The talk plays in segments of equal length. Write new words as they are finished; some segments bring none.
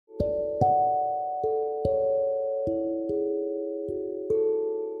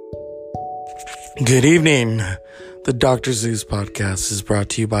Good evening. The Dr. Zeus podcast is brought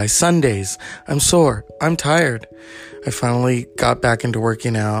to you by Sundays. I'm sore. I'm tired. I finally got back into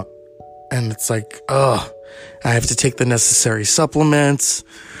working out, and it's like, I have to take the necessary supplements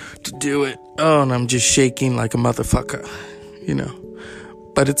to do it. And I'm just shaking like a motherfucker,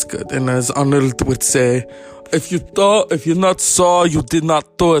 But it's good. And as Arnold would say, if you're not sore, you did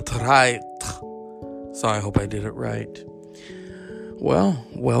not do it right. So I hope I did it right. Well,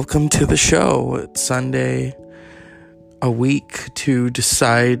 welcome to the show. It's Sunday, a week to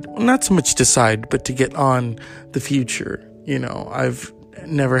decide, not so much decide, but to get on the future. I've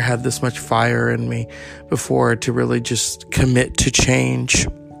never had this much fire in me before to really just commit to change,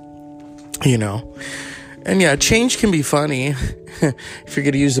 And yeah, change can be funny. If you're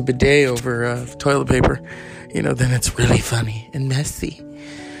going to use a bidet over toilet paper, then it's really funny and messy.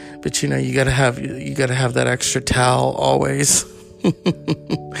 But you gotta have that extra towel always.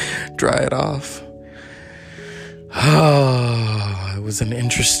 Dry it off. It was an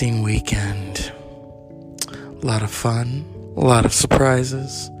interesting weekend. A lot of fun, a lot of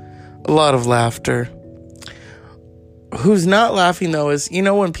surprises, a lot of laughter. Who's not laughing though is,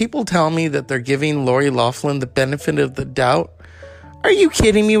 when people tell me that they're giving Lori Loughlin the benefit of the doubt. Are you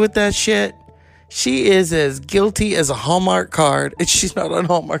kidding me with that shit? She is as guilty as a Hallmark card, and she's not on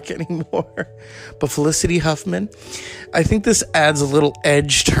Hallmark anymore. But Felicity Huffman, I think this adds a little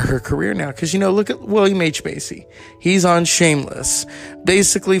edge to her career now. Because, look at William H. Macy. He's on Shameless.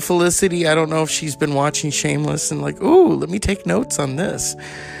 Basically, Felicity, I don't know if she's been watching Shameless and let me take notes on this.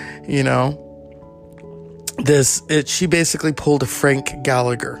 She basically pulled a Frank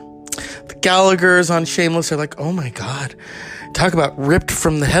Gallagher. The Gallaghers on Shameless are like, oh my God. Talk about ripped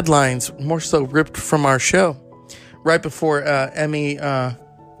from the headlines, more so ripped from our show. Right before Emmy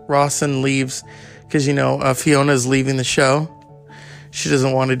Rawson leaves, because, Fiona's leaving the show. She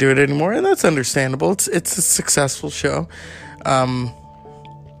doesn't want to do it anymore, and that's understandable. It's a successful show.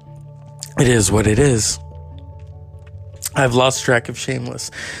 It is what it is. I've lost track of Shameless.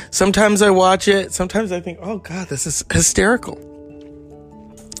 Sometimes I watch it. Sometimes I think, oh, God, this is hysterical.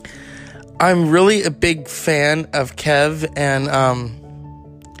 I'm really a big fan of Kev and, oh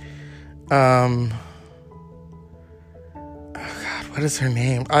God, what is her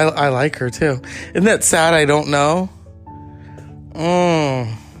name? I like her too. Isn't that sad? I don't know.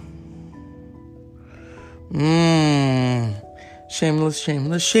 Shameless,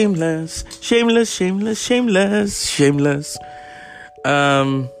 shameless, shameless, shameless, shameless, shameless, shameless.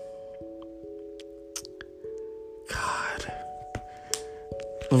 God.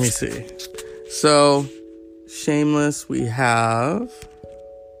 Let me see. So, Shameless, we have,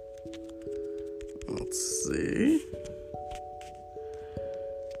 let's see,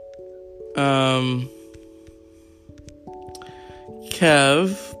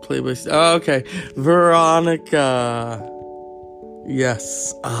 Kev, played by, okay, Veronica,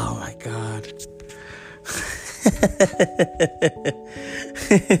 yes, oh my God,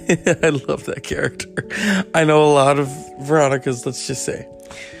 I love that character. I know a lot of Veronicas, let's just say.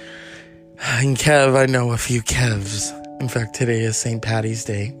 And Kev, I know a few Kevs. In fact, today is St. Patty's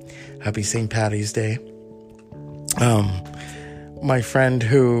Day. Happy St. Patty's Day. My friend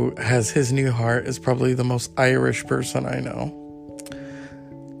who has his new heart is probably the most Irish person I know.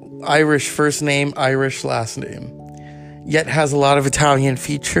 Irish first name, Irish last name. Yet has a lot of Italian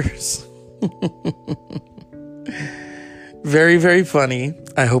features. Very, very funny.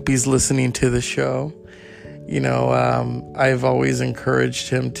 I hope he's listening to the show. I've always encouraged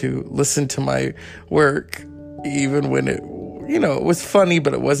him to listen to my work, even when it was funny,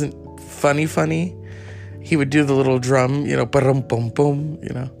 but it wasn't funny. He would do the little drum, ba-dum, boom, boom,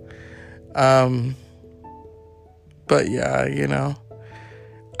 But yeah,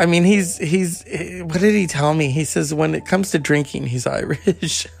 I mean, he's, what did he tell me? He says when it comes to drinking, he's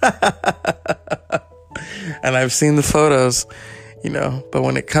Irish. And I've seen the photos, but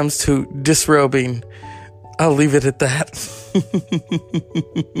when it comes to disrobing, I'll leave it at that.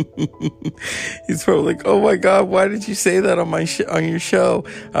 He's probably like, oh my God, why did you say that on your show?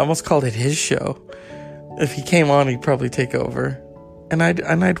 I almost called it his show. If he came on, he'd probably take over. And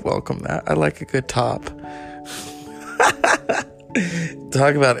I'd welcome that. I like a good top.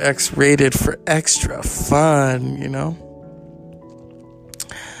 Talk about X-rated for extra fun,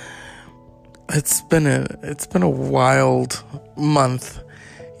 It's been a wild month.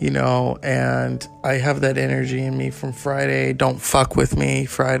 And I have that energy in me from Friday. Don't fuck with me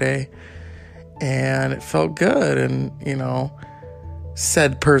Friday. And it felt good. And,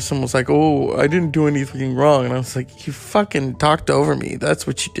 said person was like, oh, I didn't do anything wrong. And I was like, you fucking talked over me. That's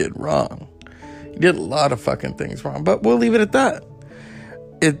what you did wrong. You did a lot of fucking things wrong. But we'll leave it at that.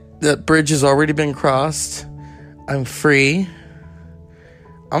 That bridge has already been crossed. I'm free.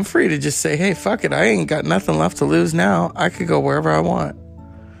 I'm free to just say, hey, fuck it. I ain't got nothing left to lose now. I could go wherever I want.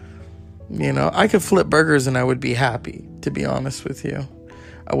 I could flip burgers and I would be happy, to be honest with you.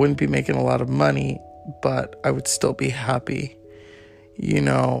 I wouldn't be making a lot of money, but I would still be happy,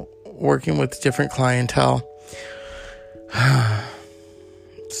 working with different clientele.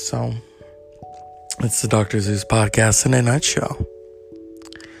 So, it's the Dr. Zeus podcast in a nutshell.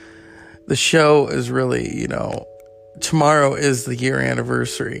 The show is really, tomorrow is the year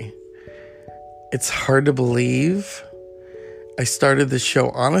anniversary. It's hard to believe. I started the show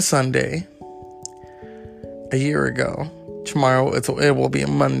on a Sunday a year ago. Tomorrow it will be a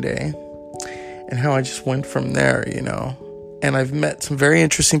Monday. And how I just went from there, And I've met some very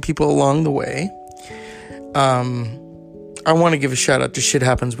interesting people along the way. I want to give a shout out to Shit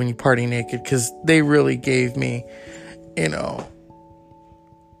Happens When You Party Naked, because they really gave me, the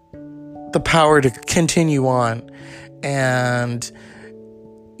power to continue on. And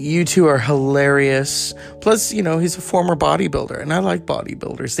you two are hilarious. Plus, he's a former bodybuilder, and I like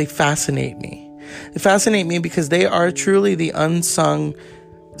bodybuilders. They fascinate me. They fascinate me because they are truly the unsung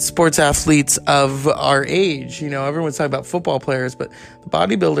sports athletes of our age. Everyone's talking about football players, but the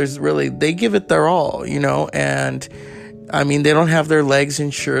bodybuilders really, they give it their all, and I mean, they don't have their legs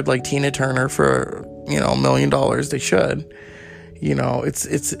insured like Tina Turner for, $1 million. They should.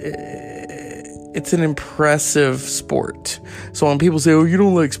 It's an impressive sport. So when people say, oh, you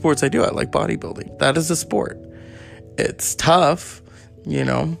don't like sports, I do. I like bodybuilding. That is a sport. It's tough,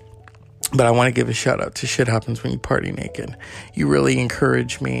 but I want to give a shout out to Shit Happens When You Party Naked. You really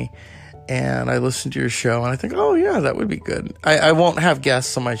encourage me, and I listen to your show, and I think, oh, yeah, that would be good. I won't have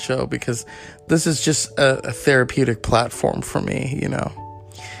guests on my show because this is just a therapeutic platform for me,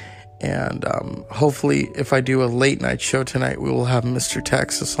 And hopefully, if I do a late night show tonight, we will have Mr.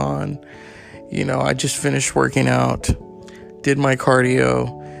 Texas on. I just finished working out, did my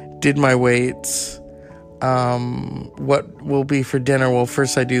cardio, did my weights. What will be for dinner? Well,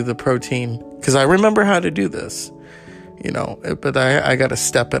 first I do the protein, because I remember how to do this, but I got to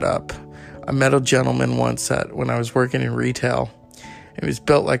step it up. I met a gentleman once when I was working in retail. He was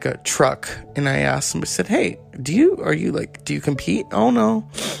built like a truck, and I asked him, I said, hey, do you compete? Oh, no,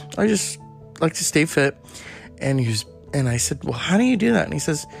 I just like to stay fit. And I said, well, how do you do that? And he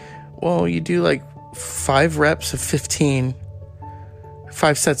says, well, you do like 5 sets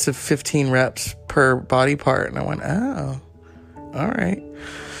of 15 reps per body part. And I went, oh, all right.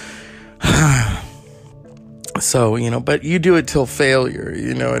 So, but you do it till failure,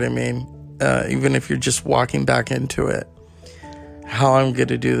 you know what I mean? Even if you're just walking back into it. How I'm going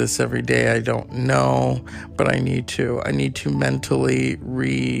to do this every day, I don't know, but I need to mentally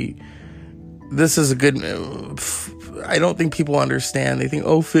this is a good, I don't think people understand. They think,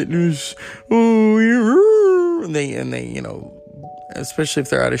 oh, fitness, oh, and they, especially if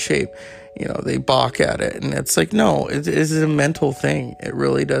they're out of shape, they balk at it. And it's like, no, it is a mental thing. It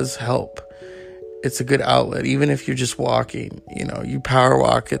really does help. It's a good outlet, even if you're just walking, you power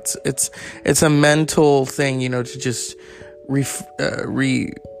walk. It's a mental thing, to just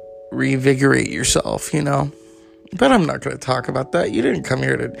revigorate yourself, But I'm not going to talk about that. You didn't come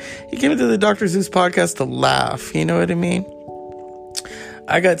here you came into the Dr. Zeus podcast to laugh. You know what I mean?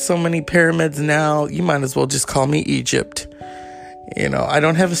 I got so many pyramids now. You might as well just call me Egypt. I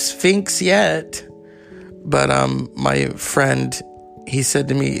don't have a sphinx yet, but my friend, he said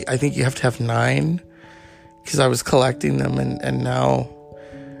to me, I think you have to have 9, because I was collecting them, and now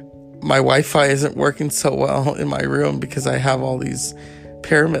my Wi-Fi isn't working so well in my room because I have all these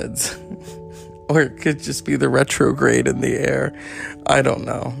pyramids. Or it could just be the retrograde in the air. I don't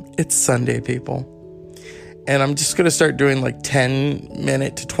know. It's Sunday, people. And I'm just going to start doing like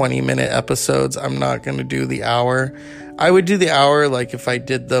 10-minute to 20-minute episodes. I'm not going to do the hour. I would do the hour like if I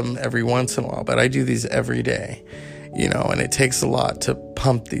did them every once in a while, but I do these every day, and it takes a lot to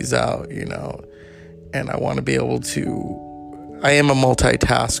pump these out, and I want to be able to, I am a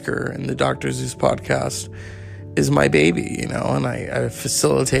multitasker, and the Dr. Zeus podcast is my baby, and I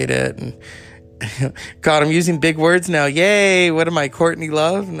facilitate it, and God, I'm using big words now. Yay. What am I, Courtney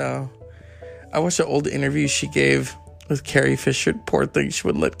Love? No. I watched an old interview she gave with Carrie Fisher. Poor thing. She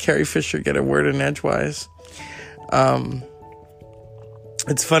wouldn't let Carrie Fisher get a word in edgewise.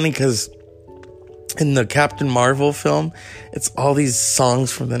 It's funny because in the Captain Marvel film, it's all these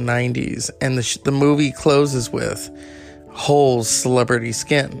songs from the 90s. And the movie closes with Hole's Celebrity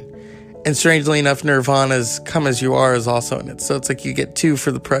Skin. And strangely enough, Nirvana's Come As You Are is also in it. So it's like you get 2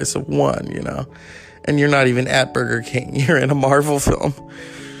 for the price of 1, And you're not even at Burger King. You're in a Marvel film.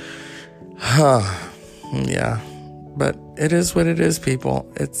 Yeah. But it is what it is,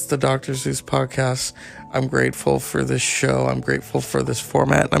 people. It's the Dr. Zeus podcast. I'm grateful for this show. I'm grateful for this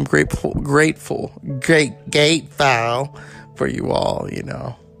format. I'm grateful for you all,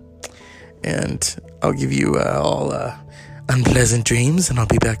 And I'll give you all unpleasant dreams, and I'll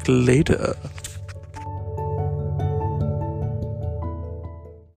be back later.